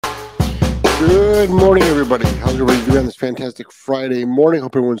Good morning, everybody. How's everybody doing on this fantastic Friday morning?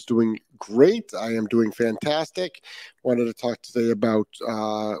 Hope everyone's doing great. I am doing fantastic. Wanted to talk today about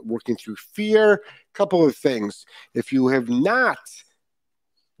working through fear. A couple of things. If you have not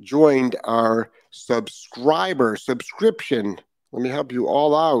joined our subscription, let me help you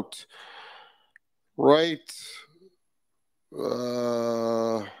all out. Right.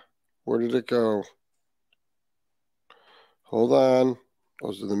 Where did it go? Hold on. I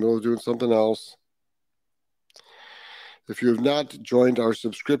was in the middle of doing something else. If you have not joined our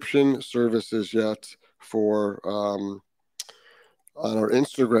subscription services yet for on our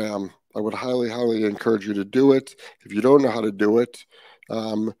Instagram, I would highly, highly encourage you to do it. If you don't know how to do it,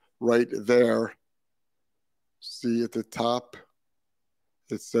 right there, see at the top,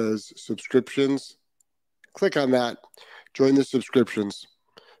 it says subscriptions. Click on that. Join the subscriptions.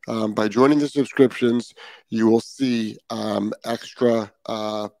 By joining the subscriptions, you will see extra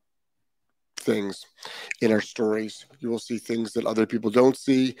things in our stories. You will see things that other people don't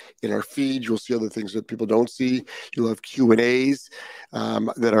see in our feed. You'll see other things that people don't see. You'll have Q&As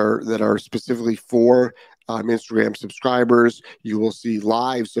that are specifically for Instagram subscribers. You will see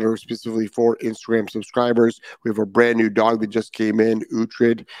lives that are specifically for Instagram subscribers. We have a brand new dog that just came in,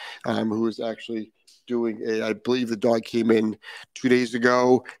 Uhtred, who is actually I believe the dog came in 2 days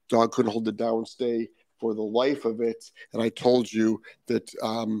ago. Dog couldn't hold the downstay for the life of it. And I told you that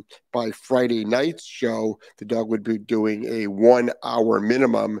by Friday night's show, the dog would be doing a 1 hour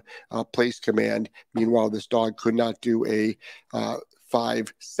minimum place command. Meanwhile, this dog could not do a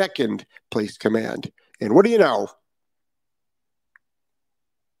 5-second place command. And what do you know?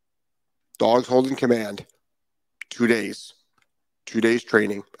 Dogs holding command. 2 days. 2 days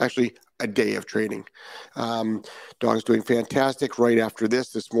training. Actually, a day of training. Dog's doing fantastic. Right after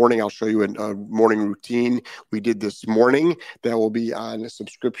this morning, I'll show you a morning routine we did this morning that will be on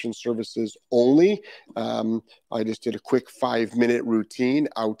subscription services only. I just did a quick 5-minute routine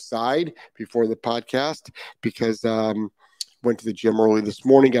outside before the podcast because went to the gym early this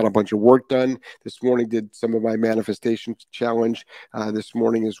morning, got a bunch of work done. This morning did some of my manifestation challenge this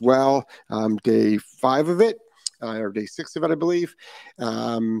morning as well. Day 5 of it. Or day 6 of it, I believe.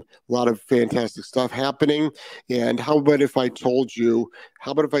 A lot of fantastic stuff happening. And how about if I told you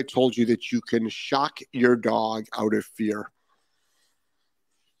that you can shock your dog out of fear?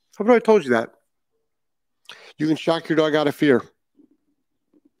 How about I told you that? You can shock your dog out of fear.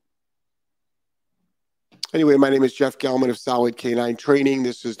 Anyway, my name is Jeff Gellman of Solid Canine Training.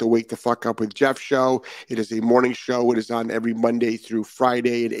 This is the Wake the Fuck Up with Jeff show. It is a morning show. It is on every Monday through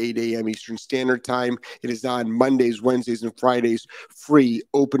Friday at 8 a.m. Eastern Standard Time. It is on Mondays, Wednesdays, and Fridays, free,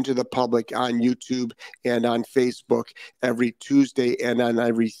 open to the public on YouTube and on Facebook every Tuesday and on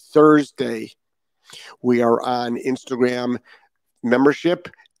every Thursday. We are on Instagram membership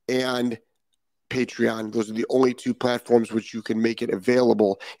and Patreon. Those are the only 2 platforms which you can make it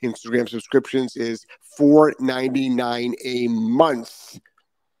available. Instagram subscriptions is $4.99 a month.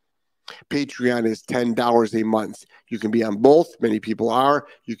 Patreon is $10 a month. You can be on both. Many people are.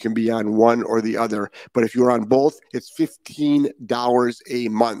 You can be on one or the other. But if you're on both, it's $15 a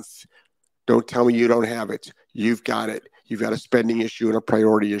month. Don't tell me you don't have it. You've got it. You've got a spending issue and a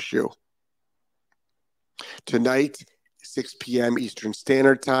priority issue. Tonight, 6 p.m. Eastern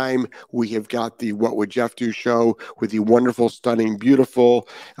Standard Time, we have got the What Would Jeff Do show with the wonderful, stunning, beautiful,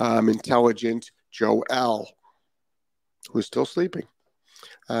 intelligent Joelle, who's still sleeping.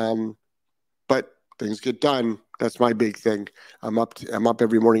 But things get done. That's my big thing. I'm up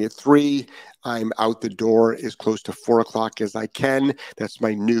every morning at 3. I'm out the door as close to 4 o'clock as I can. That's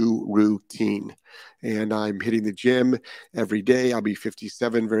my new routine. And I'm hitting the gym every day. I'll be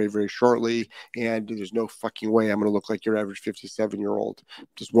 57 very, very shortly. And there's no fucking way I'm going to look like your average 57-year-old.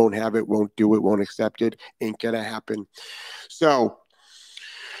 Just won't have it, won't do it, won't accept it. Ain't going to happen. So,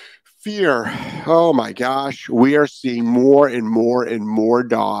 fear. Oh my gosh. We are seeing more and more and more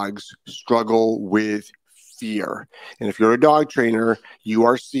dogs struggle with fear. And if you're a dog trainer, you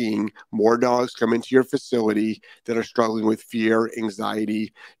are seeing more dogs come into your facility that are struggling with fear,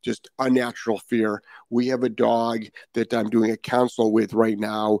 anxiety, just unnatural fear. We have a dog that I'm doing a consult with right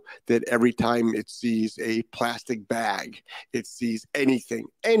now that every time it sees a plastic bag, it sees anything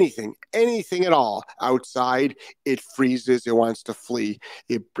at all outside, it freezes, it wants to flee.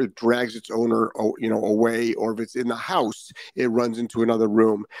 It drags its owner, away, or if it's in the house, it runs into another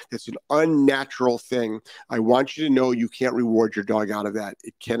room. It's an unnatural thing. I want you to know you can't reward your dog out of that.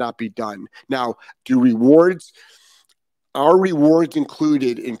 It cannot be done. Now, are rewards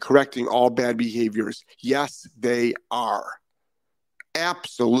included in correcting all bad behaviors? Yes, they are.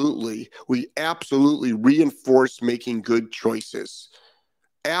 Absolutely. We absolutely reinforce making good choices.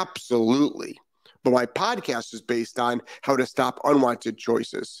 Absolutely. But my podcast is based on how to stop unwanted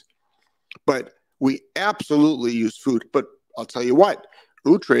choices. But we absolutely use food. But I'll tell you what,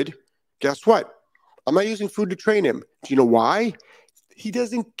 Uhtred, guess what? I'm not using food to train him. Do you know why? He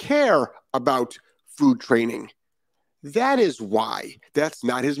doesn't care about food training. That is why. That's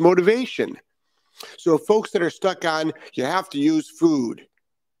not his motivation. So folks that are stuck on, you have to use food.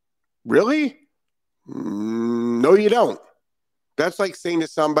 Really? No, you don't. That's like saying to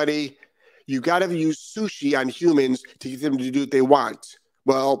somebody, you got to use sushi on humans to get them to do what they want.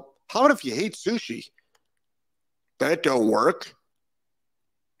 Well, how about if you hate sushi? That don't work.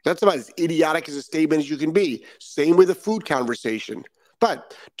 That's about as idiotic as a statement as you can be. Same with the food conversation.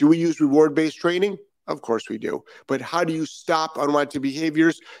 But do we use reward-based training? Of course we do. But how do you stop unwanted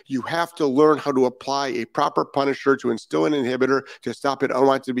behaviors? You have to learn how to apply a proper punisher to instill an inhibitor to stop an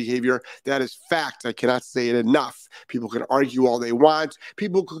unwanted behavior. That is fact. I cannot say it enough. People can argue all they want.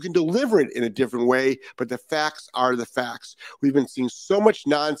 People can deliver it in a different way, but the facts are the facts. We've been seeing so much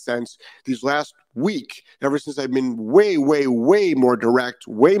nonsense these last week, ever since I've been way, way, way more direct,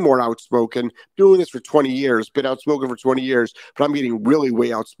 way more outspoken, doing this for 20 years, been outspoken for 20 years, but I'm getting really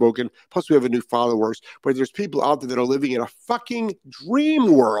way outspoken. Plus we have a new followers, but there's people out there that are living in a fucking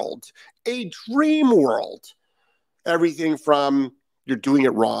dream world, a dream world. Everything from you're doing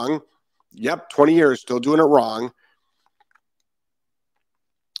it wrong. Yep, 20 years, still doing it wrong,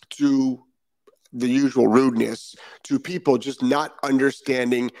 to the usual rudeness, to people just not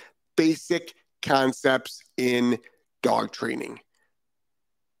understanding basic concepts in dog training.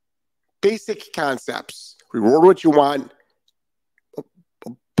 Basic concepts. Reward what you want,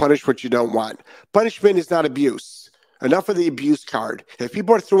 punish what you don't want. Punishment is not abuse. Enough of the abuse card. If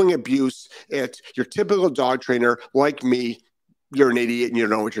people are throwing abuse at your typical dog trainer like me, you're an idiot and you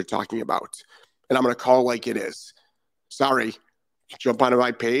don't know what you're talking about. And I'm going to call it like it is. Sorry. Jump onto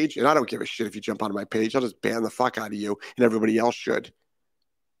my page, and I don't give a shit if you jump onto my page. I'll just ban the fuck out of you, and everybody else should.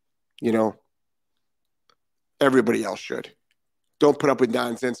 You know? Everybody else should. Don't put up with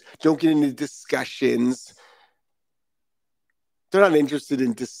nonsense. Don't get into discussions. They're not interested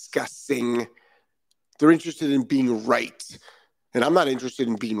in discussing. They're interested in being right. And I'm not interested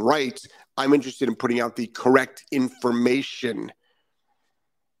in being right. I'm interested in putting out the correct information.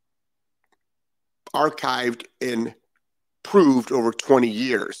 Archived and proved over 20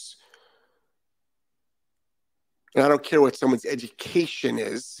 years. And I don't care what someone's education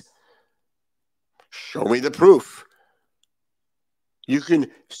is. Show me the proof. You can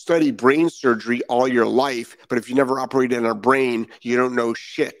study brain surgery all your life, but if you never operated on a brain, you don't know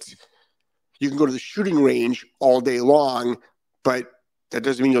shit. You can go to the shooting range all day long, but that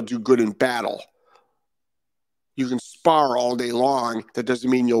doesn't mean you'll do good in battle. You can spar all day long. That doesn't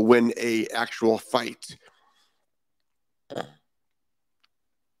mean you'll win an actual fight.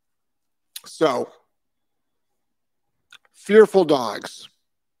 So, fearful dogs.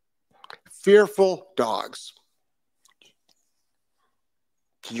 Fearful dogs.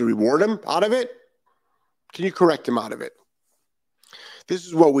 Can you reward them out of it? Can you correct them out of it? This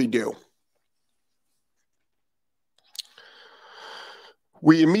is what we do.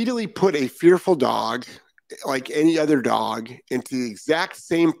 We immediately put a fearful dog, like any other dog, into the exact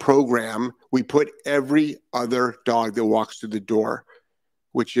same program we put every other dog that walks through the door,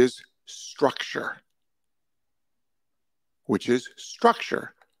 which is structure.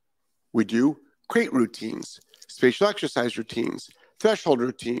 We do crate routines, spatial exercise routines, threshold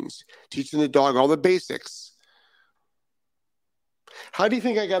routines, teaching the dog all the basics. How do you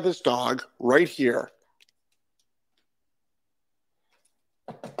think I got this dog right here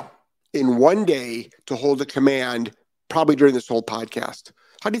in one day to hold a command, probably during this whole podcast?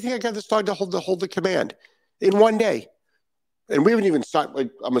 How do you think I got this dog to hold the command in one day? And we haven't even started,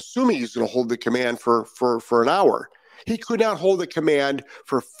 like, I'm assuming he's going to hold the command for an hour. He could not hold the command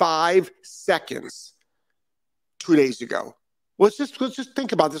for 5 seconds 2 days ago. Let's just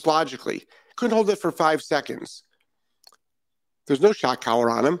think about this logically. Couldn't hold it for 5 seconds. There's no shock collar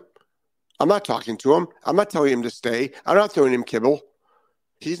on him. I'm not talking to him. I'm not telling him to stay. I'm not throwing him kibble.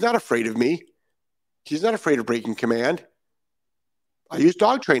 He's not afraid of me. He's not afraid of breaking command. I use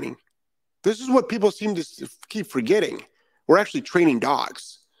dog training. This is what people seem to keep forgetting. We're actually training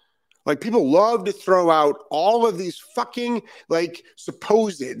dogs. Like, people love to throw out all of these fucking, like,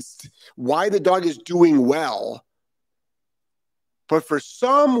 supposeds why the dog is doing well. But for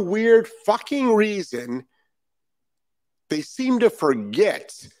some weird fucking reason, they seem to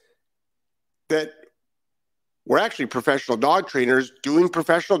forget that we're actually professional dog trainers doing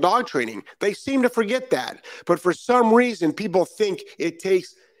professional dog training. They seem to forget that. But for some reason, people think it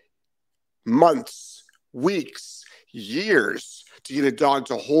takes months, weeks, years to get a dog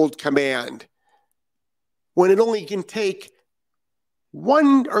to hold command when it only can take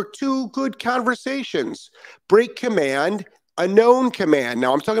one or two good conversations. Break command, a known command.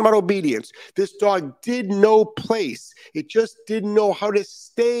 Now I'm talking about obedience. This dog did know place. It just didn't know how to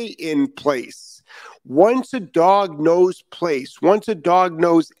stay in place. Once a dog knows place, once a dog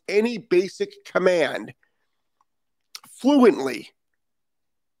knows any basic command fluently.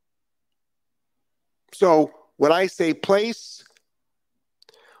 So when I say place,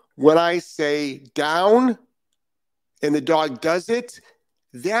 when I say down, and the dog does it,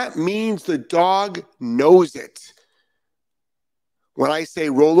 that means the dog knows it. When I say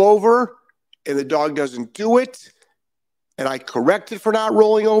roll over and the dog doesn't do it, and I correct it for not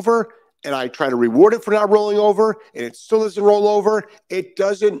rolling over, and I try to reward it for not rolling over, and it still doesn't roll over, it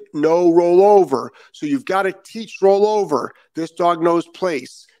doesn't know roll over. So you've got to teach roll over. This dog knows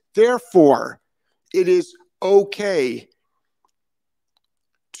place. Therefore, it is okay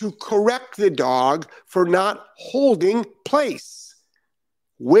to correct the dog for not holding place.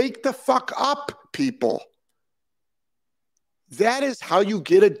 Wake the fuck up, people. That is how you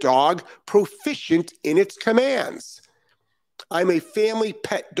get a dog proficient in its commands. I'm a family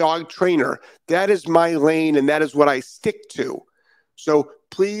pet dog trainer. That is my lane, and that is what I stick to. So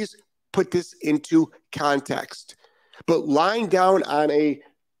please put this into context. But lying down on a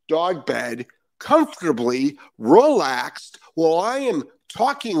dog bed, comfortably, relaxed, while I am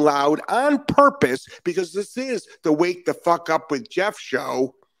talking loud on purpose, because this is the Wake the Fuck Up with Jeff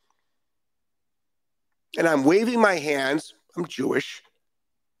show, and I'm waving my hands. I'm Jewish.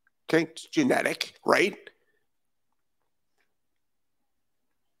 Okay, it's genetic, right?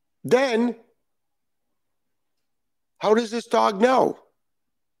 Then, how does this dog know?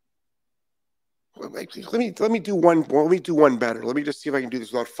 Let me do one. Let me do one better. Let me just see if I can do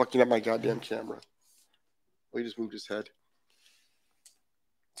this without fucking up my goddamn camera. Let me just move his head.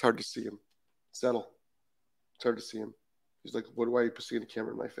 It's hard to see him. Settle. It's hard to see him. He's like, "What do I see the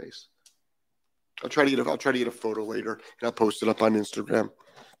camera in my face?" I'll try to get a photo later, and I'll post it up on Instagram.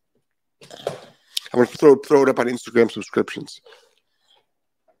 I'm gonna throw it up on Instagram subscriptions,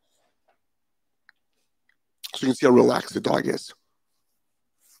 so you can see how relaxed the dog is.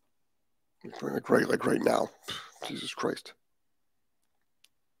 Like right now. Jesus Christ.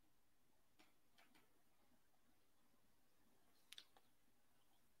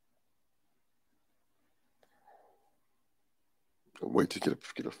 I'll wait to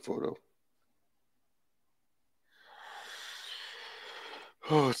get a photo.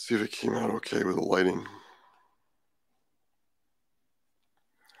 Oh, let's see if it came out okay with the lighting.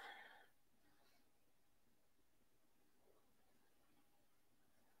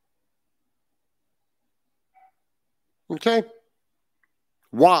 Okay.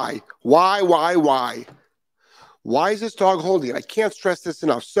 Why? Why is this dog holding it? I can't stress this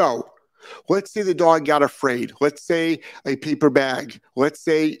enough. So let's say the dog got afraid. Let's say a paper bag. Let's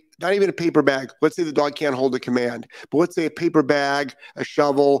say not even a paper bag. Let's say the dog can't hold a command. But let's say a paper bag, a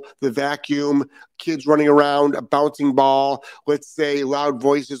shovel, the vacuum, kids running around, a bouncing ball. Let's say loud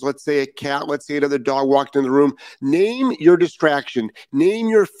voices. Let's say a cat. Let's say another dog walked in the room. Name your distraction. Name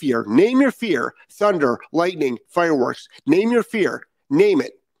your fear. Name your fear. Thunder, lightning, fireworks. Name your fear. Name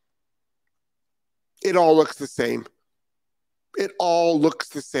it. It all looks the same. It all looks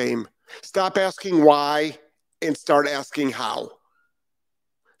the same. Stop asking why and start asking how.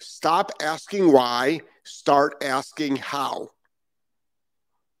 Stop asking why, start asking how.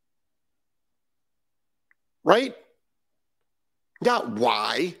 Right? Not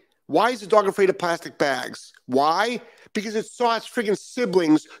why. Why is the dog afraid of plastic bags? Why? Because it saw its freaking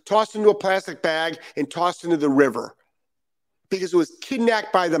siblings tossed into a plastic bag and tossed into the river. Because it was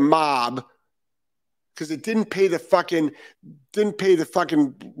kidnapped by the mob because it didn't pay the fucking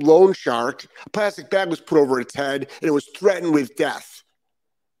loan shark. A plastic bag was put over its head and it was threatened with death.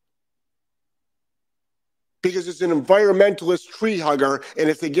 Because it's an environmentalist tree hugger and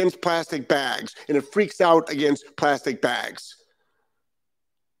it's against plastic bags and it freaks out against plastic bags.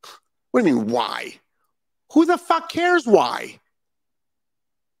 What do you mean, why? Who the fuck cares why?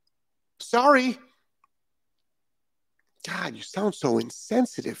 Sorry. God, you sound so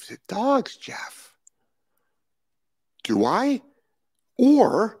insensitive to dogs, Jeff. Do I?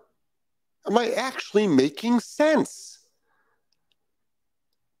 Or am I actually making sense?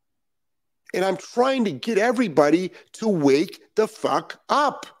 And I'm trying to get everybody to wake the fuck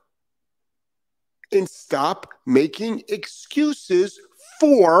up and stop making excuses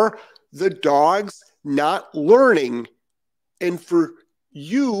for the dogs not learning and for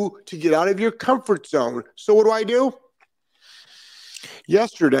you to get out of your comfort zone. So what do?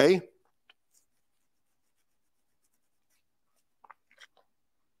 Yesterday,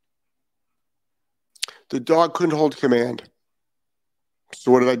 The dog couldn't hold command.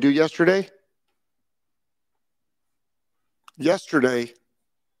 So what did I do yesterday? Yesterday,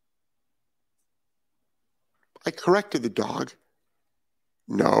 I corrected the dog.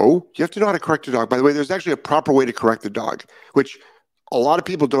 No, you have to know how to correct a dog. By the way, there's actually a proper way to correct the dog, which a lot of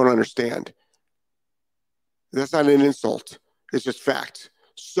people don't understand. That's not an insult. It's just fact.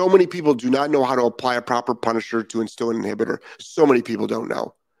 So many people do not know how to apply a proper punisher to instill an inhibitor. So many people don't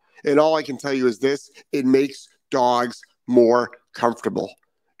know. And all I can tell you is this: it makes dogs more comfortable.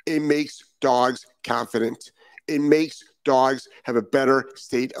 It makes dogs confident. It makes dogs have a better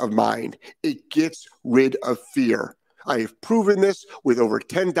state of mind. It gets rid of fear. I have proven this with over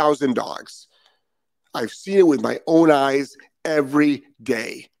 10,000 dogs. I've seen it with my own eyes every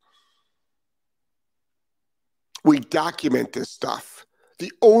day. We document this stuff.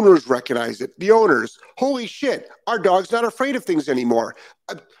 The owners recognize it. The owners, holy shit, our dog's not afraid of things anymore.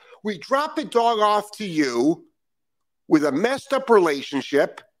 We drop the dog off to you with a messed up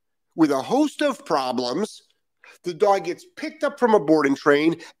relationship, with a host of problems. The dog gets picked up from a board and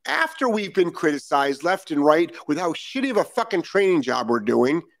train after we've been criticized left and right with how shitty of a fucking training job we're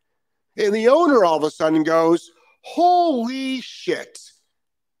doing. And the owner all of a sudden goes, holy shit.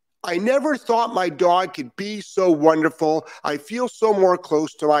 I never thought my dog could be so wonderful. I feel so more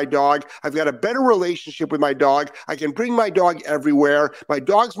close to my dog. I've got a better relationship with my dog. I can bring my dog everywhere. My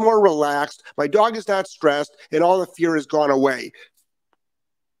dog's more relaxed. My dog is not stressed, and all the fear has gone away.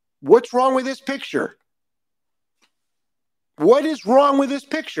 What's wrong with this picture? What is wrong with this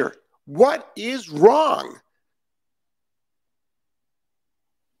picture? What is wrong?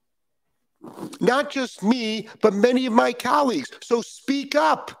 Not just me, but many of my colleagues. So speak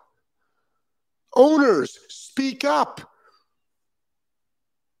up. Owners, speak up.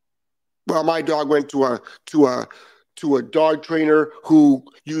 Well, my dog went to a dog trainer who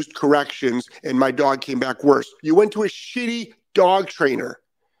used corrections, and my dog came back worse. You went to a shitty dog trainer.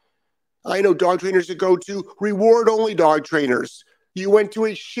 I know dog trainers that go to reward-only dog trainers. You went to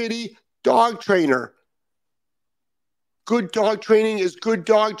a shitty dog trainer. Good dog training is good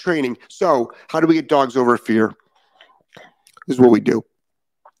dog training. So how do we get dogs over fear? This is what we do.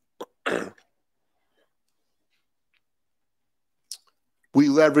 We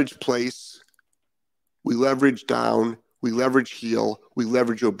leverage place, we leverage down, we leverage heel, we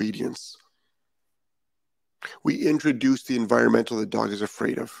leverage obedience. We introduce the environmental the dog is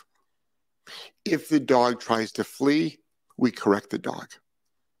afraid of. If the dog tries to flee, we correct the dog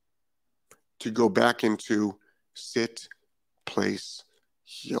to go back into sit, place,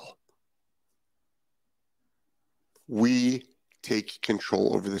 heel. We take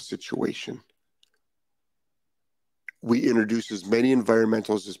control over the situation. We introduce as many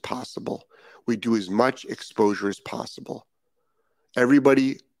environmentals as possible. We do as much exposure as possible.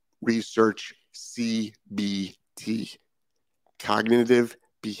 Everybody research CBT, cognitive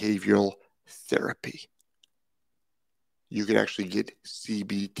behavioral therapy. You can actually get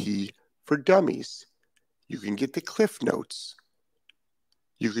CBT for dummies. You can get the Cliff Notes.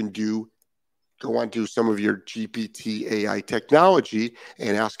 You can go onto some of your GPT AI technology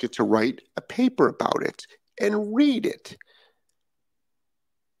and ask it to write a paper about it and read it.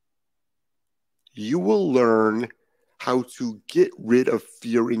 You will learn how to get rid of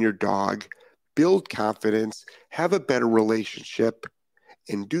fear in your dog, build confidence, have a better relationship,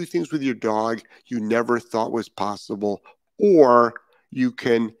 and do things with your dog you never thought was possible. Or you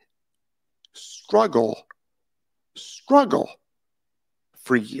can struggle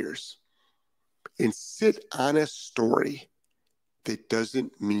for years and sit on a story that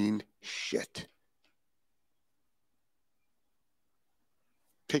doesn't mean shit.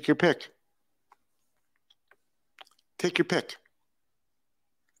 Take your pick. Take your pick.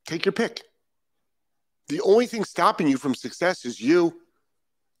 Take your pick. The only thing stopping you from success is you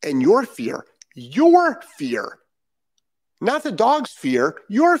and your fear. Your fear. Not the dog's fear,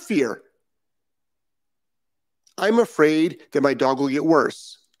 your fear. I'm afraid that my dog will get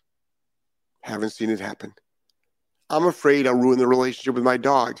worse. Haven't seen it happen. I'm afraid I'll ruin the relationship with my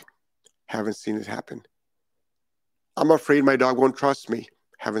dog. Haven't seen it happen. I'm afraid my dog won't trust me.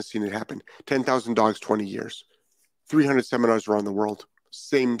 Haven't seen it happen. 10,000 dogs, 20 years. 300 seminars around the world.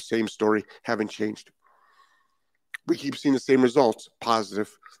 Same story. Haven't changed. We keep seeing the same results.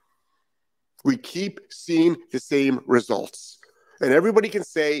 Positive. We keep seeing the same results. And everybody can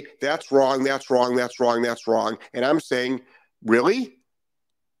say, that's wrong, that's wrong, that's wrong, that's wrong. And I'm saying, really?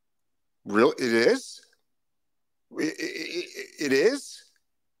 Real? It is? It is?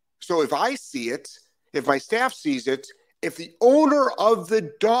 So if I see it, if my staff sees it, if the owner of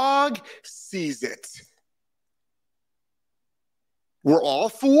the dog sees it, we're all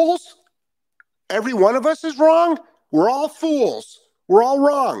fools? Every one of us is wrong? We're all fools. We're all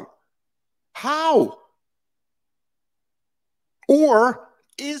wrong. How? Or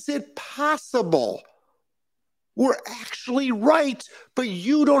is it possible we're actually right, but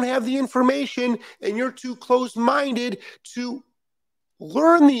you don't have the information and you're too closed-minded to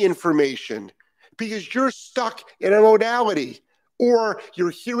learn the information because you're stuck in a modality, or you're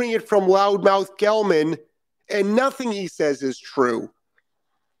hearing it from loudmouth Gelman and nothing he says is true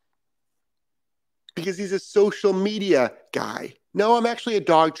because he's a social media guy. No, I'm actually a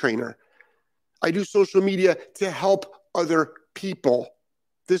dog trainer. I do social media to help other people.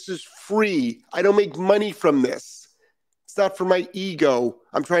 This is free. I don't make money from this. It's not for my ego.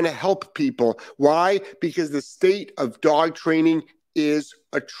 I'm trying to help people. Why? Because the state of dog training is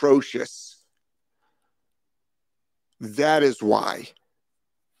atrocious. That is why.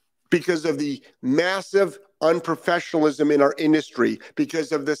 Because of the massive unprofessionalism in our industry,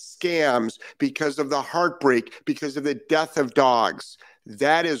 because of the scams, because of the heartbreak, because of the death of dogs.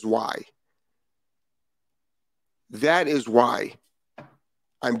 That is why. That is why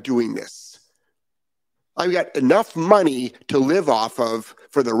I'm doing this. I've got enough money to live off of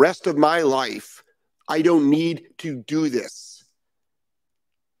for the rest of my life. I don't need to do this.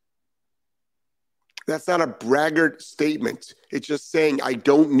 That's not a braggart statement. It's just saying I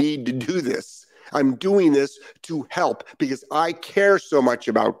don't need to do this. I'm doing this to help because I care so much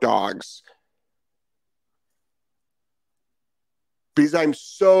about dogs. Because I'm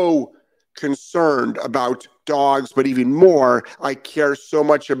so concerned about dogs, but even more, I care so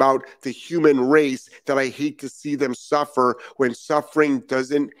much about the human race that I hate to see them suffer when suffering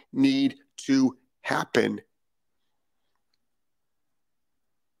doesn't need to happen.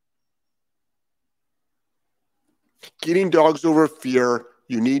 Getting dogs over fear,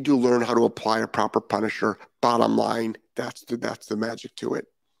 you need to learn how to apply a proper punisher. Bottom line, that's the magic to it.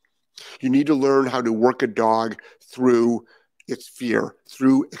 You need to learn how to work a dog through its fear,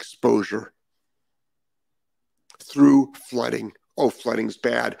 through exposure, through flooding. Oh, flooding's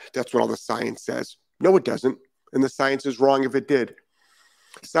bad. That's what all the science says. No, it doesn't. And the science is wrong if it did.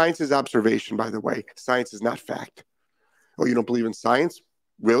 Science is observation, by the way. Science is not fact. Oh, you don't believe in science?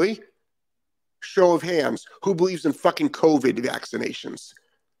 Really? Show of hands. Who believes in fucking COVID vaccinations?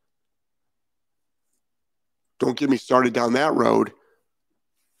 Don't get me started down that road.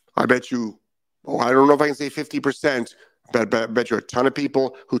 I bet you, I don't know if I can say 50%, but I bet you a ton of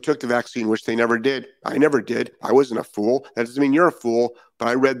people who took the vaccine, which they never did. I never did. I wasn't a fool. That doesn't mean you're a fool, but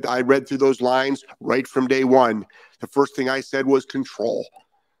I read through those lines right from day one. The first thing I said was control.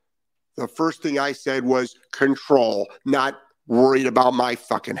 The first thing I said was control, not worried about my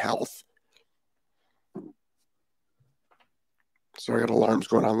fucking health. Sorry, I got alarms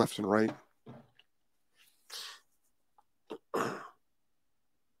going on left and right.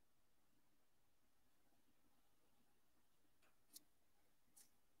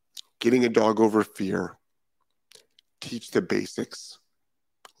 Getting a dog over fear. Teach the basics.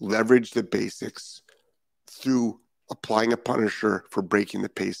 Leverage the basics through applying a punisher for breaking the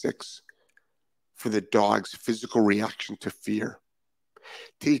basics for the dog's physical reaction to fear.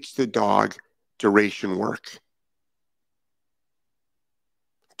 Teach the dog duration work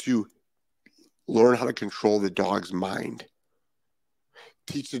to learn how to control the dog's mind.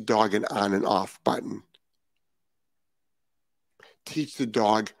 Teach the dog an on and off button. Teach the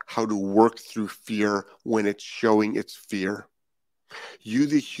dog how to work through fear when it's showing its fear. You,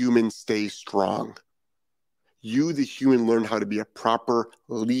 the human, stay strong. You, the human, learn how to be a proper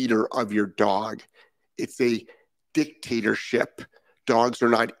leader of your dog. It's a dictatorship. Dogs are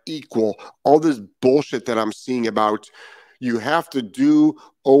not equal. All this bullshit that I'm seeing about you have to do,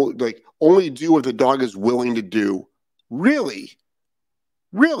 only do what the dog is willing to do. Really?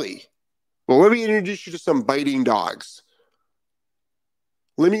 Really? Well, let me introduce you to some biting dogs.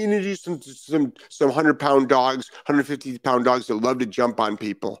 Let me introduce them to some 100-pound dogs, 150-pound dogs that love to jump on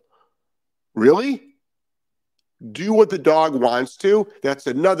people. Really? Do what the dog wants to? That's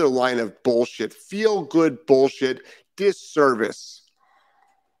another line of bullshit. Feel-good bullshit. Disservice.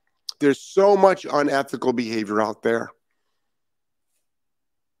 There's so much unethical behavior out there.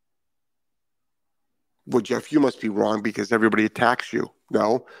 Well, Jeff, you must be wrong because everybody attacks you.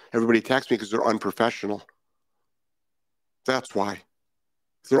 No, everybody attacks me because they're unprofessional. That's why.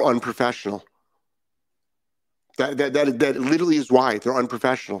 They're unprofessional. That literally is why they're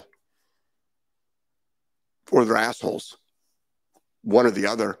unprofessional. Or they're assholes. One or the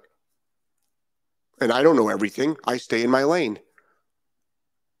other. And I don't know everything. I stay in my lane.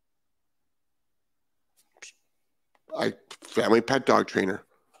 Family pet dog trainer.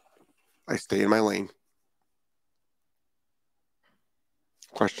 I stay in my lane.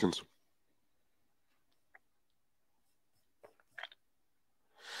 Questions?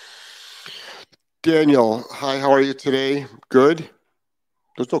 Daniel, hi, how are you today? Good?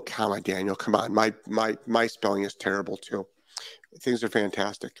 There's no comma, Daniel. Come on. My spelling is terrible too. Things are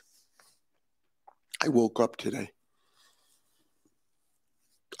fantastic. I woke up today.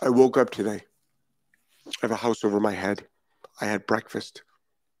 I have a house over my head. I had breakfast.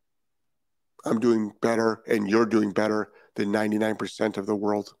 I'm doing better, and you're doing better than 99% of the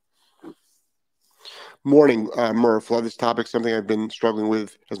world. Morning, Murph. Love this topic. Something I've been struggling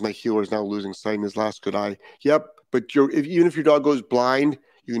with as my healer is now losing sight in his last good eye. Yep, but even if your dog goes blind,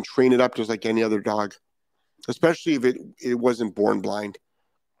 you can train it up just like any other dog, especially if it wasn't born blind.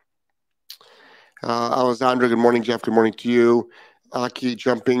 Alessandra, good morning. Jeff, good morning to you. Aki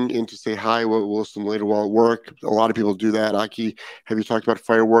jumping in to say hi. We'll listen later while at work. A lot of people do that. Aki, have you talked about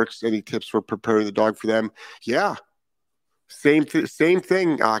fireworks? Any tips for preparing the dog for them? Yeah, same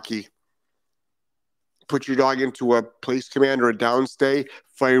thing, Aki. Put your dog into a place command or a downstay.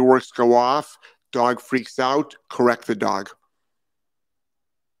 Fireworks go off. Dog freaks out. Correct the dog.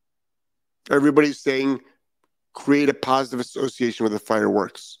 Everybody's saying create a positive association with the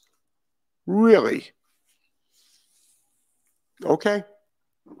fireworks. Really? Okay.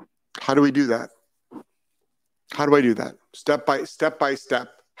 How do we do that? How do I do that? Step by step.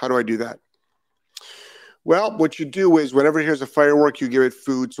 How do I do that? Well, what you do is whenever here's a firework, you give it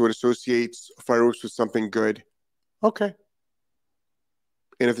food so it associates fireworks with something good. Okay.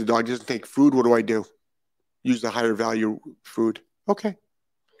 And if the dog doesn't take food, what do I do? Use the higher value food. Okay.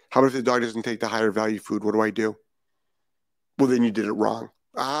 How about if the dog doesn't take the higher value food? What do I do? Well, then you did it wrong.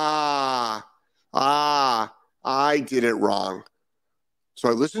 I did it wrong. So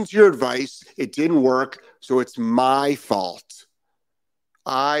I listened to your advice. It didn't work. So it's my fault.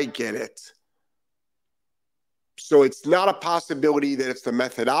 I get it. So it's not a possibility that it's the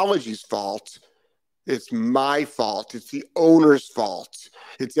methodology's fault. It's my fault. It's the owner's fault.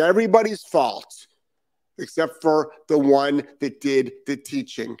 It's everybody's fault except for the one that did the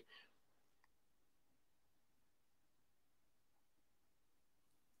teaching.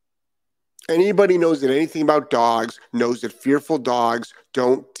 Anybody knows that anything about dogs knows that fearful dogs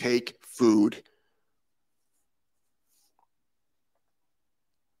don't take food.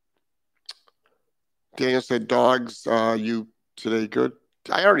 Daniel said, dogs, you today good?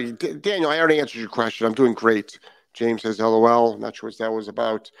 Daniel, I already answered your question. I'm doing great. James says, LOL. Not sure what that was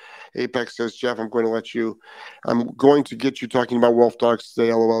about. Apex says, Jeff, I'm going to get you talking about wolf dogs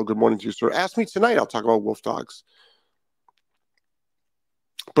today. LOL. Good morning to you, sir. Ask me tonight. I'll talk about wolf dogs.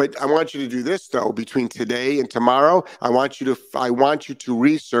 But I want you to do this though. Between today and tomorrow, I want you to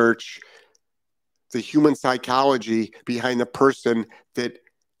research the human psychology behind the person that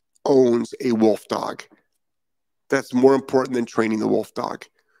owns a wolf dog. That's more important than training the wolf dog.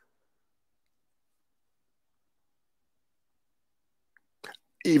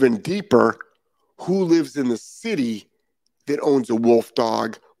 Even deeper, who lives in the city that owns a wolf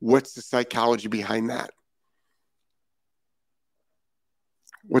dog? What's the psychology behind that?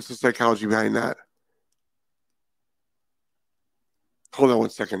 What's the psychology behind that? Hold on one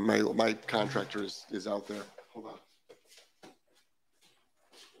second. My contractor is out there. Hold on.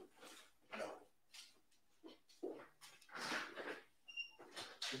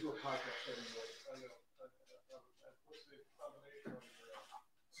 Do a podcast every morning. I know. What's the combination of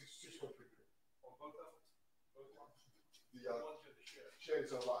 613? On both of them? The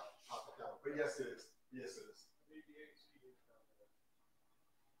shades are locked. Pop it down. But yes, it is. Yes, it is.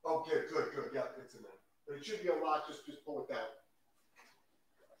 Okay, good. Yeah, it's in there. But it should be unlocked. Just pull it down.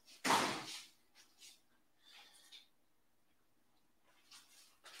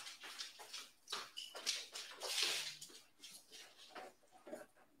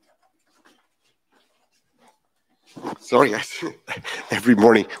 Sorry, guys. Every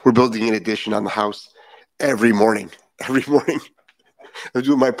morning, we're building an addition on the house. Every morning. I'm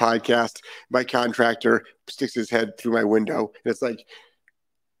doing my podcast. My contractor sticks his head through my window. And it's like,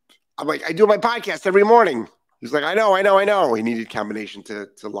 I'm like, I do my podcast every morning. He's like, I know. He needed combination to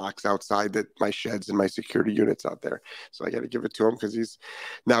locks outside my sheds and my security units out there. So I got to give it to him because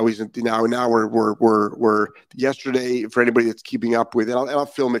now we're yesterday, for anybody that's keeping up with it, I'll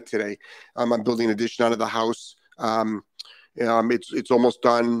film it today. I'm building an addition onto the house. It's almost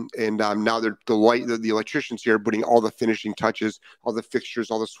done, and now the electricians here putting all the finishing touches, all the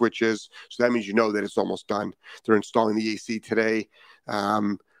fixtures, all the switches. So that means that it's almost done. They're installing the AC today.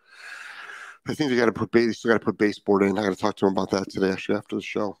 I think they still got to put baseboard in. I got to talk to them about that today, actually, after the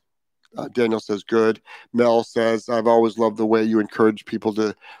show. Daniel says, good. Mel says, I've always loved the way you encourage people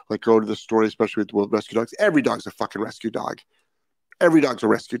to go to the story, especially with rescue dogs. Every dog's a fucking rescue dog. Every dog's a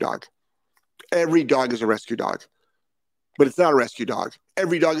rescue dog. Every dog is a rescue dog. but it's not a rescue dog.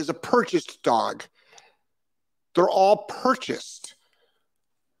 Every dog is a purchased dog. They're all purchased.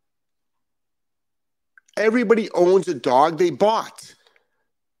 Everybody owns a dog they bought.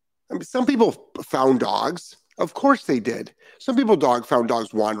 I mean, some people found dogs. Of course they did. Some people found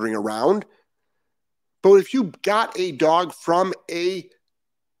dogs wandering around. But if you got a dog from a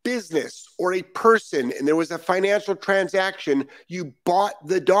business or a person and there was a financial transaction, you bought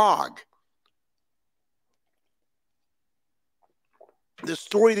the dog. The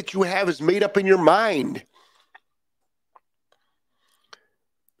story that you have is made up in your mind.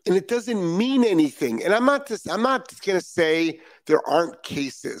 And it doesn't mean anything. And I'm not going to say there aren't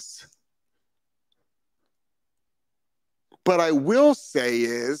cases. But I will say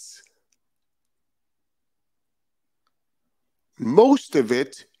is most of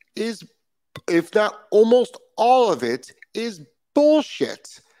it is, if not almost all of it, is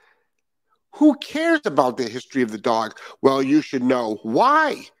bullshit. Who cares about the history of the dog? Well, you should know.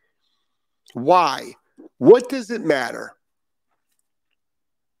 Why? Why? What does it matter?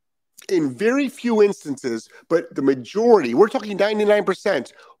 In very few instances, but the majority, we're talking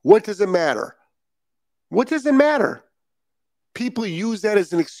 99%, what does it matter? What does it matter? People use that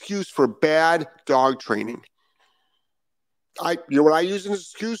as an excuse for bad dog training. You know what I use as an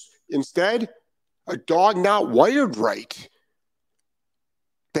excuse instead? A dog not wired right.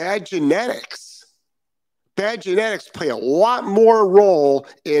 Bad genetics. Bad genetics play a lot more role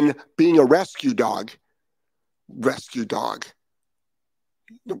in being a rescue dog. Rescue dog.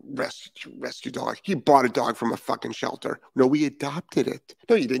 Rescue dog. He bought a dog from a fucking shelter. No, we adopted it.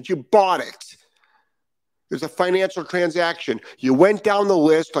 No, you didn't. You bought it. There's a financial transaction. You went down the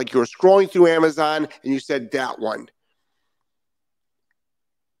list like you were scrolling through Amazon and you said that one.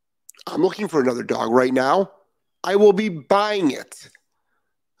 I'm looking for another dog right now. I will be buying it.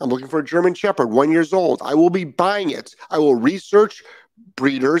 I'm looking for a German Shepherd, 1 year old. I will be buying it. I will research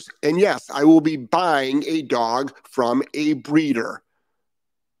breeders. And yes, I will be buying a dog from a breeder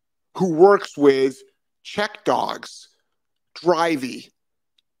who works with check dogs, drivey,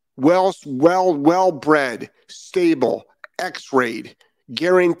 well-bred, stable, x-rayed,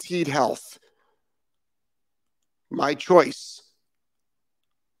 guaranteed health. My choice.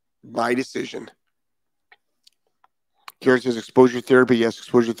 My decision. Garrett says exposure therapy. Yes,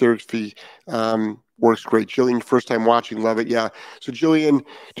 exposure therapy works great. Jillian, first time watching, love it. Yeah. So Jillian,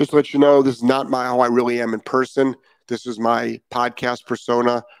 just to let you know, this is not how I really am in person. This is my podcast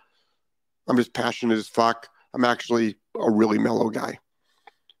persona. I'm just passionate as fuck. I'm actually a really mellow guy.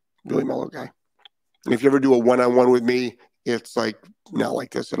 Really mellow guy. And if you ever do a one-on-one with me, it's like not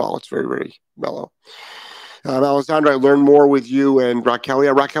like this at all. It's very, very mellow. Alessandra, I learned more with you and Raquel.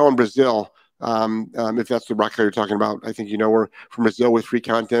 Yeah, Raquel in Brazil. If that's the Raquel you're talking about, I think you know her from Brazil with free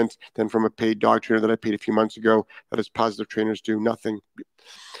content, then from a paid dog trainer that I paid a few months ago. That is Positive Trainers do nothing.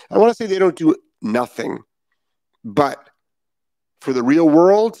 I want to say they don't do nothing, but for the real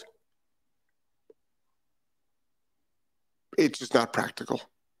world, it's just not practical.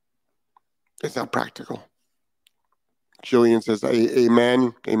 It's not practical. Jillian says,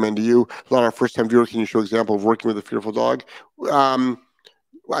 amen. Amen to you. A lot of first-time viewers, can you show an example of working with a fearful dog?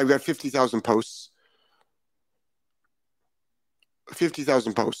 I've got 50,000 posts.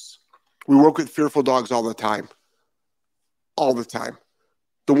 50,000 posts. We work with fearful dogs all the time. All the time.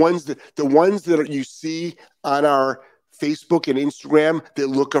 The ones that you see on our Facebook and Instagram that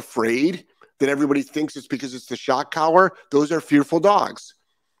look afraid, that everybody thinks it's because it's the shock collar, those are fearful dogs.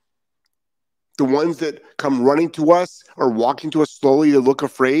 The ones that come running to us or walking to us slowly that look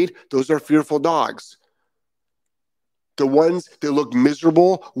afraid, those are fearful dogs. The ones that look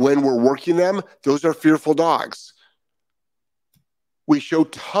miserable when we're working them, those are fearful dogs. We show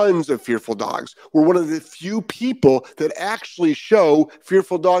tons of fearful dogs. We're one of the few people that actually show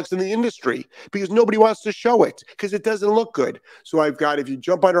fearful dogs in the industry because nobody wants to show it because it doesn't look good. So I've got, if you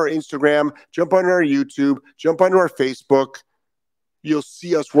jump on our Instagram, jump on our YouTube, jump onto our Facebook, you'll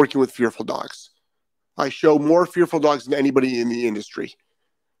see us working with fearful dogs. I show more fearful dogs than anybody in the industry.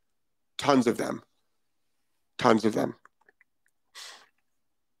 Tons of them. Tons of them.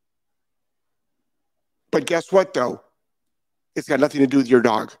 But guess what, though? It's got nothing to do with your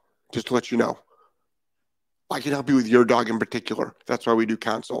dog, just to let you know. I can help you with your dog in particular. That's why we do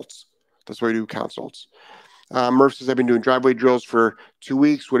consults. Murph says, I've been doing driveway drills for 2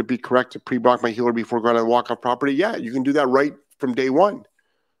 weeks. Would it be correct to pre-block my healer before going on a walk-off property? Yeah, you can do that right from day one.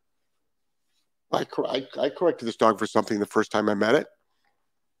 I corrected this dog for something the first time I met it.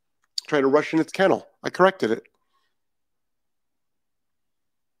 Tried to rush in its kennel. I corrected it.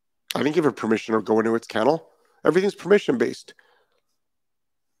 I didn't give it permission to go into its kennel. Everything's permission-based.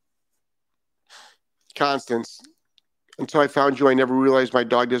 Constance, Until I found you, I never realized my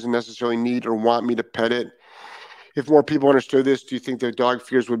dog doesn't necessarily need or want me to pet it. If more people understood this, do you think that dog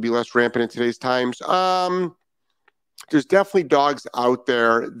fears would be less rampant in today's times? There's definitely dogs out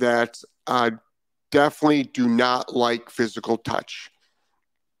there that definitely do not like physical touch.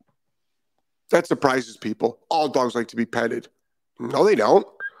 That surprises people. All dogs like to be petted. No, they don't.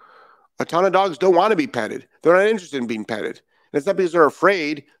 A ton of dogs don't want to be petted. They're not interested in being petted. And it's not because they're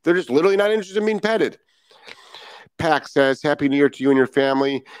afraid. They're just literally not interested in being petted. Pack says, Happy New Year to you and your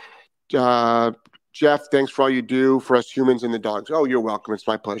family. Jeff, thanks for all you do for us humans and the dogs. Oh, you're welcome. It's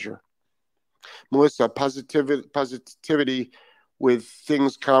my pleasure. Melissa, positivity with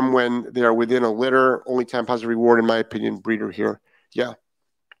things come when they are within a litter. Only time positive reward, in my opinion, breeder here. Yeah.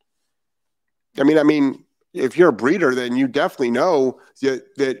 I mean, if you're a breeder, then you definitely know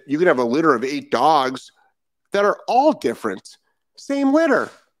that you can have a litter of 8 dogs that are all different. Same litter.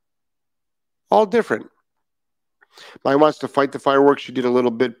 All different. Mine wants to fight the fireworks. She did a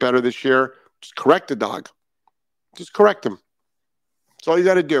little bit better this year. Just correct the dog. Just correct him. That's all you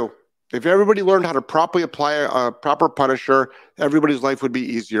got to do. If everybody learned how to properly apply a proper punisher, everybody's life would be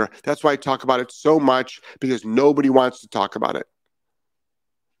easier. That's why I talk about it so much, because nobody wants to talk about it.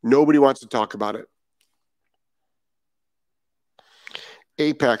 Nobody wants to talk about it.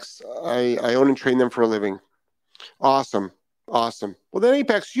 Apex, I own and train them for a living. Awesome. Awesome. Well, then,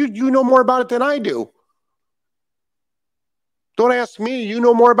 Apex, you know more about it than I do. Don't ask me. You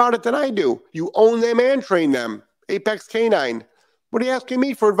know more about it than I do. You own them and train them. Apex Canine. What are you asking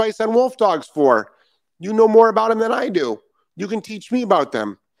me for advice on wolf dogs for? You know more about them than I do. You can teach me about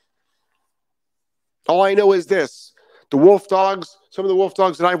them. All I know is this. The wolf dogs, some of the wolf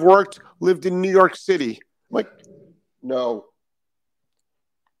dogs that I've worked, lived in New York City. I'm like, no.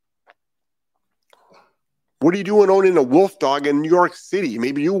 What are you doing owning a wolf dog in New York City?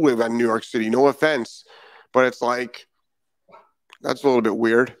 Maybe you live in New York City. No offense. But it's like, that's a little bit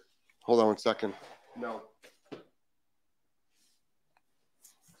weird. Hold on 1 second. No.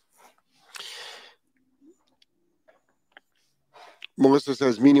 Melissa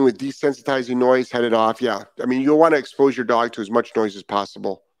says, meaning with desensitizing noise, headed off. Yeah. I mean, you'll want to expose your dog to as much noise as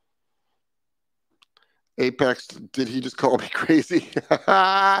possible. Apex, did he just call me crazy?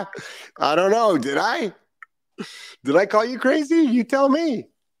 I don't know. Did I? Did I call you crazy? You tell me.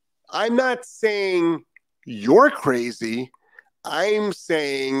 I'm not saying you're crazy. I'm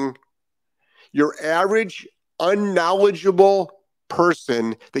saying your average unknowledgeable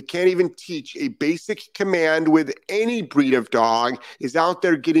person that can't even teach a basic command with any breed of dog is out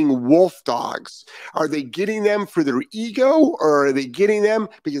there getting wolf dogs. Are they getting them for their ego, or are they getting them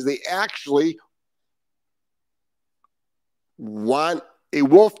because they actually want a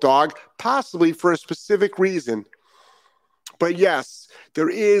wolf dog, possibly for a specific reason? But yes, there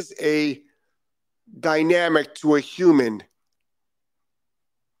is a dynamic to a human.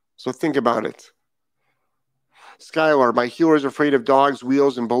 So think about it. Skylar, my healer is afraid of dogs,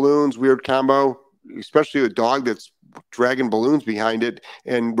 wheels, and balloons. Weird combo, especially a dog that's dragging balloons behind it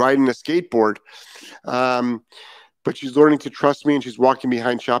and riding a skateboard. But she's learning to trust me, and she's walking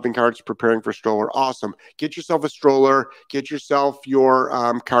behind shopping carts, preparing for stroller. Awesome. Get yourself a stroller. Get yourself your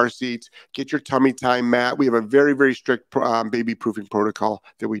car seats. Get your tummy time mat. We have a very, very strict baby proofing protocol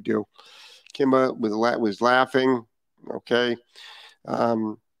that we do. Kimba was laughing. Okay.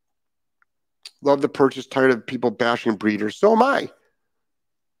 Love the purchase. Tired of people bashing breeders. So am I.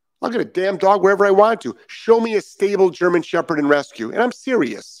 I'll get a damn dog wherever I want to. Show me a stable German Shepherd and Rescue. And I'm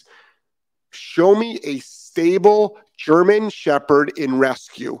serious. Show me a stable German Shepherd in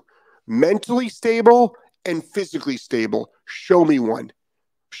rescue. Mentally stable and physically stable. Show me one.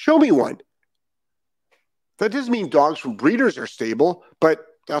 Show me one. That doesn't mean dogs from breeders are stable, but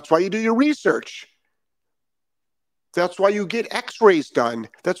that's why you do your research. That's why you get x-rays done.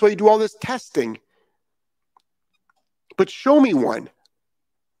 That's why you do all this testing. But show me one.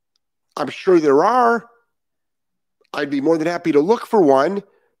 I'm sure there are. I'd be more than happy to look for one.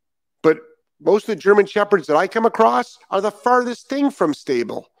 But most of the German Shepherds that I come across are the farthest thing from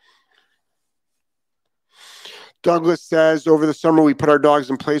stable. Douglas says, over the summer, we put our dogs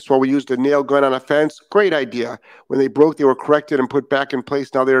in place while we used a nail gun on a fence. Great idea. When they broke, they were corrected and put back in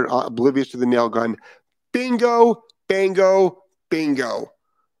place. Now they're oblivious to the nail gun. Bingo, bango, bingo.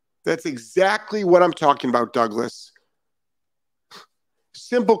 That's exactly what I'm talking about, Douglas.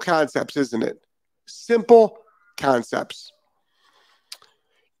 Simple concepts, isn't it? Simple concepts.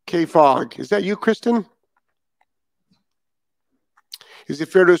 K-Fog, is that you, Kristen? Is it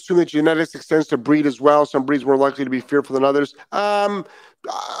fair to assume that genetics extends to breed as well? Some breeds more likely to be fearful than others. I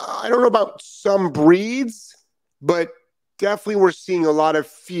don't know about some breeds, but definitely we're seeing a lot of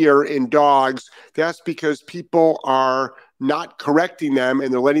fear in dogs. That's because people are not correcting them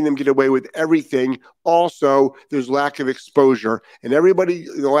and they're letting them get away with everything. Also, there's lack of exposure, and everybody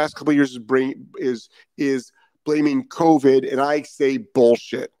in the last couple of years is blaming COVID, and I say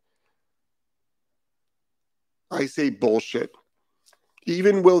bullshit. I say bullshit.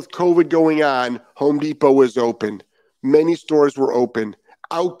 Even with COVID going on, Home Depot was open. Many stores were open.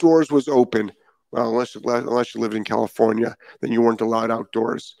 Outdoors was open. Well, unless you lived in California, then you weren't allowed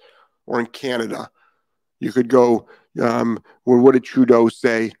outdoors. Or in Canada, you could go. What did Trudeau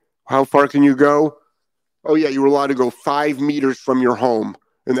say? How far can you go? Oh yeah, you were allowed to go 5 meters from your home,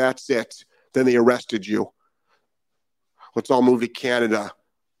 and that's it. Then they arrested you. Let's all move to Canada.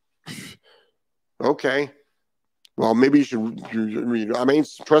 Okay. Well, maybe you should. I mean,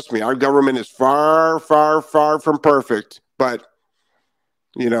 trust me, our government is far, far, far from perfect. But,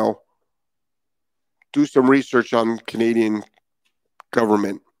 do some research on Canadian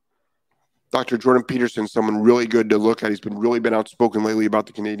government. Dr. Jordan Peterson, someone really good to look at. He's been outspoken lately about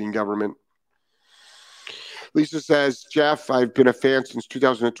the Canadian government. Lisa says, Jeff, I've been a fan since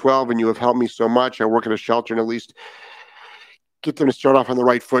 2012, and you have helped me so much. I work at a shelter and at least get them to start off on the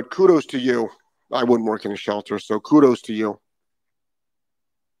right foot. Kudos to you. I wouldn't work in a shelter, so kudos to you.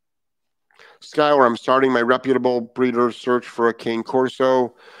 Skylar, I'm starting my reputable breeder search for a Cane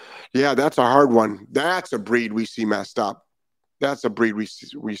Corso. Yeah, that's a hard one. That's a breed we see messed up. I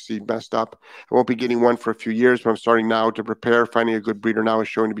won't be getting one for a few years, but I'm starting now to prepare. Finding a good breeder now is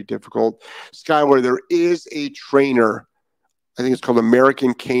showing to be difficult. Skylar, there is a trainer. I think it's called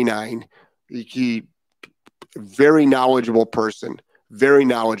American Canine. He very knowledgeable person. Very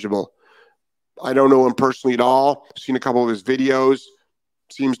knowledgeable. I don't know him personally at all. I've seen a couple of his videos.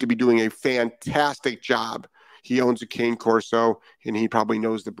 Seems to be doing a fantastic job. He owns a Cane Corso, and he probably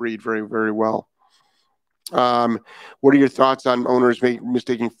knows the breed very, very well. What are your thoughts on owners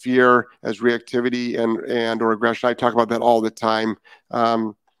mistaking fear as reactivity and or aggression? I talk about that all the time.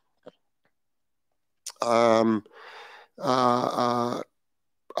 I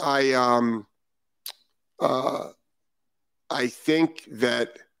think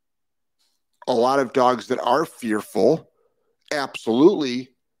that a lot of dogs that are fearful absolutely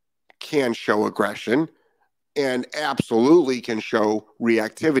can show aggression and absolutely can show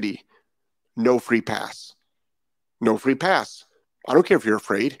reactivity. No free pass. No free pass. I don't care if you're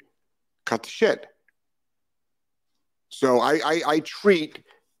afraid. Cut the shit. So I treat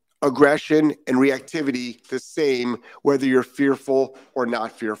aggression and reactivity the same, whether you're fearful or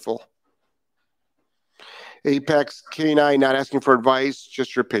not fearful. Apex K9, not asking for advice,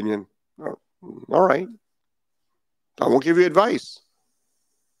 just your opinion. All right. I won't give you advice.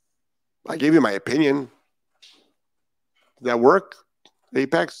 I gave you my opinion. Did that work?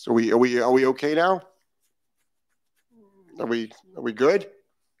 Apex, are we okay now? Are we good?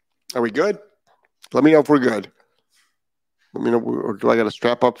 Are we good? Let me know if we're good. Let me know, or do I got to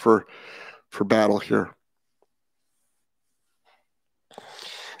strap up for battle here?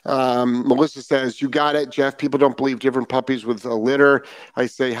 Melissa says, you got it, Jeff. People don't believe different puppies with a litter. I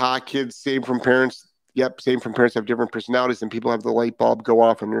say, kids, same from parents. Yep, same from parents have different personalities, and people have the light bulb go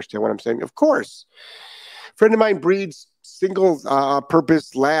off and understand what I'm saying. Of course. A friend of mine breeds single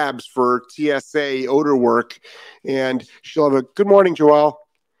purpose labs for TSA odor work, and she'll have good morning, Joelle,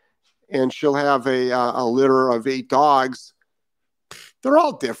 and she'll have a litter of 8 dogs. They're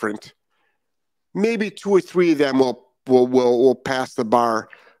all different. Maybe 2 or 3 of them will pass the bar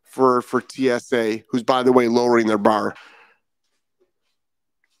for TSA, who's, by the way, lowering their bar.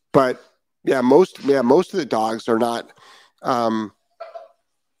 But most of the dogs are not the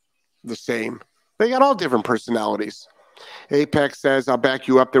same. They got all different personalities. Apex says, I'll back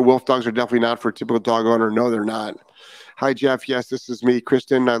you up there. Wolf dogs are definitely not for a typical dog owner. No, they're not. Hi, Jeff. Yes, this is me.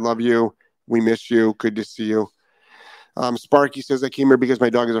 Kristen, I love you. We miss you. Good to see you. Sparky says, I came here because my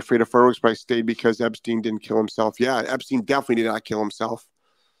dog is afraid of fireworks, but I stayed because Epstein didn't kill himself. Yeah, Epstein definitely did not kill himself.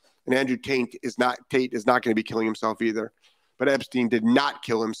 And Andrew Tate is not going to be killing himself either. But Epstein did not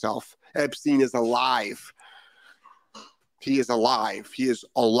kill himself. Epstein is alive. He is alive. He is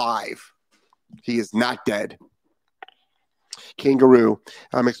alive. He is not dead. Kangaroo.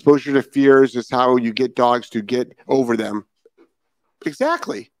 Exposure to fears is how you get dogs to get over them.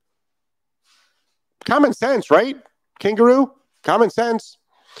 Exactly. Common sense, right? Kangaroo? Common sense.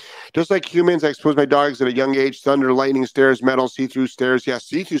 Just like humans, I expose my dogs at a young age. Thunder, lightning stairs, metal, see-through stairs. Yeah,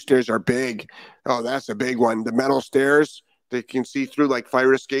 see-through stairs are big. Oh, that's a big one. The metal stairs, they can see through like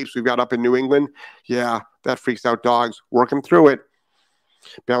fire escapes we've got up in New England. Yeah, that freaks out dogs. Work them through it.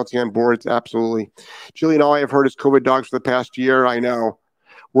 Bouncing on boards, absolutely. Jillian, all I have heard is COVID dogs for the past year. I know.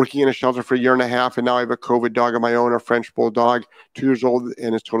 working in a shelter for a year and a half, and now I have a COVID dog of my own, a French bulldog, 2 years old,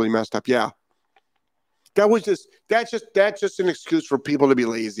 and it's totally messed up. Yeah. That's just an excuse for people to be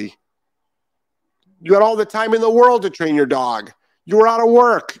lazy. You had all the time in the world to train your dog. You were out of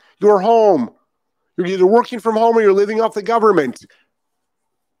work. You were home. You're either working from home or you're living off the government.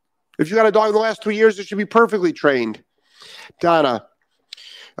 If you got a dog in the last 3 years, it should be perfectly trained. Donna,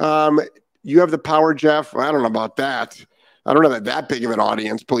 you have the power, Jeff. I don't know about that. I don't have that big of an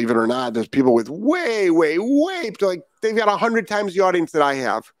audience, believe it or not. There's people with way, like they've got 100 times the audience that I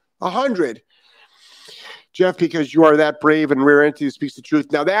have. 100. Jeff, because you are that brave and rare entity who speaks the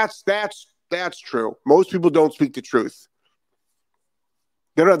truth. Now that's true. Most people don't speak the truth.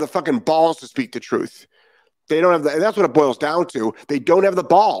 They don't have the fucking balls to speak the truth. They don't have and that's what it boils down to. They don't have the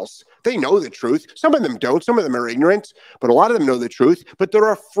balls. They know the truth. Some of them don't. Some of them are ignorant, but a lot of them know the truth, but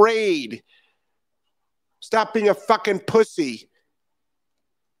they're afraid. Stop being a fucking pussy.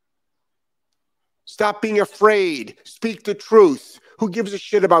 Stop being afraid. Speak the truth. Who gives a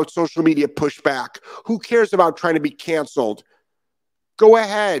shit about social media pushback? Who cares about trying to be canceled? Go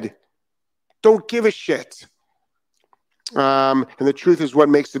ahead. Don't give a shit. And the truth is what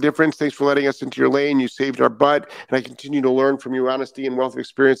makes the difference. Thanks for letting us into your lane. You saved our butt. And I continue to learn from your honesty and wealth of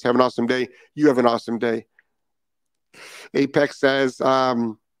experience. Have an awesome day. You have an awesome day. Apex says,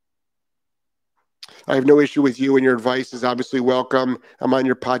 I have no issue with you, and your advice is obviously welcome. I'm on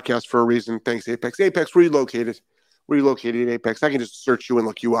your podcast for a reason. Thanks, Apex. Apex, where are you located? Where are you located, Apex? I can just search you and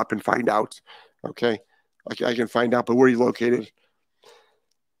look you up and find out. Okay? I can find out, but where are you located?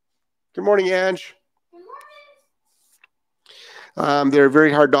 Good morning, Ange. They're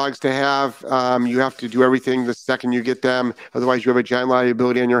very hard dogs to have. You have to do everything the second you get them. Otherwise, you have a giant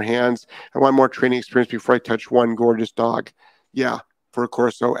liability on your hands. I want more training experience before I touch one gorgeous dog. Yeah, for a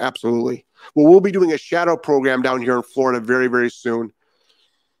Corso, absolutely. Well, we'll be doing a shadow program down here in Florida very, very soon.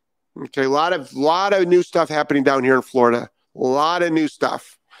 Okay, a lot of new stuff happening down here in Florida. A lot of new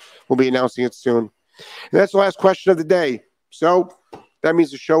stuff. We'll be announcing it soon. And that's the last question of the day. So that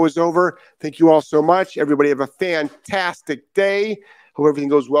means the show is over. Thank you all so much. Everybody have a fantastic day. Hope everything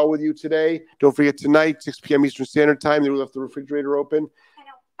goes well with you today. Don't forget tonight, 6 p.m. Eastern Standard Time. They will have the refrigerator open. I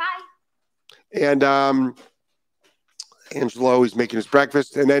know. Bye. And Angelo is making his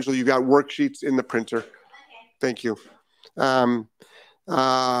breakfast. And Angelo, you got worksheets in the printer. Okay. Thank you.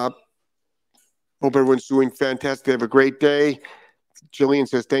 Hope everyone's doing fantastic. Have a great day. Jillian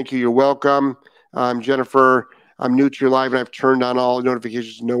says, thank you. You're welcome. Jennifer, I'm new to your live and I've turned on all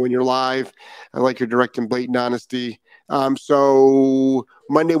notifications to know when you're live. I like your direct and blatant honesty. So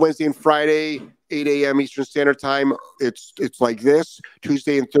Monday, Wednesday, and Friday, 8 a.m. Eastern Standard Time, it's like this.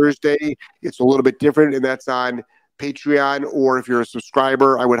 Tuesday and Thursday, it's a little bit different, and that's on Patreon, or if you're a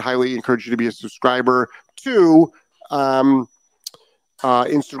subscriber, I would highly encourage you to be a subscriber to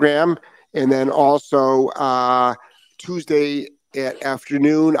Instagram. And then also Tuesday at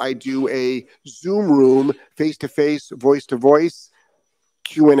afternoon, I do a Zoom room, face-to-face, voice-to-voice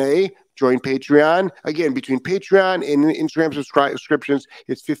Q&A. Join Patreon. Again, between Patreon and Instagram subscriptions,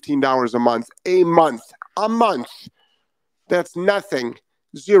 it's $15 a month. A month. That's nothing.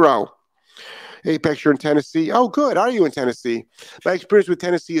 Zero. Apex, you're in Tennessee. Oh, good. Are you in Tennessee? My experience with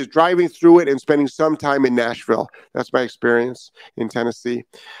Tennessee is driving through it and spending some time in Nashville. That's my experience in Tennessee.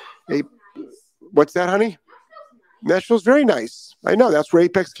 What's that, honey? Nashville's very nice. I know. That's where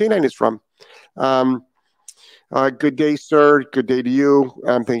Apex Canine is from. Good day, sir. Good day to you.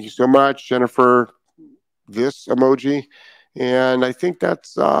 Thank you so much, Jennifer. This emoji. And I think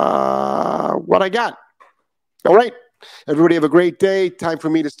that's what I got. All right. Everybody have a great day. Time for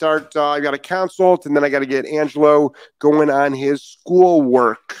me to start. I got a consult, and then I got to get Angelo going on his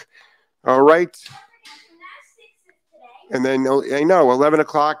schoolwork. All right. And then I know 11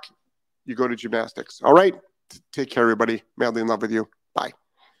 o'clock, you go to gymnastics. All right. Take care, everybody. Madly in love with you. Bye.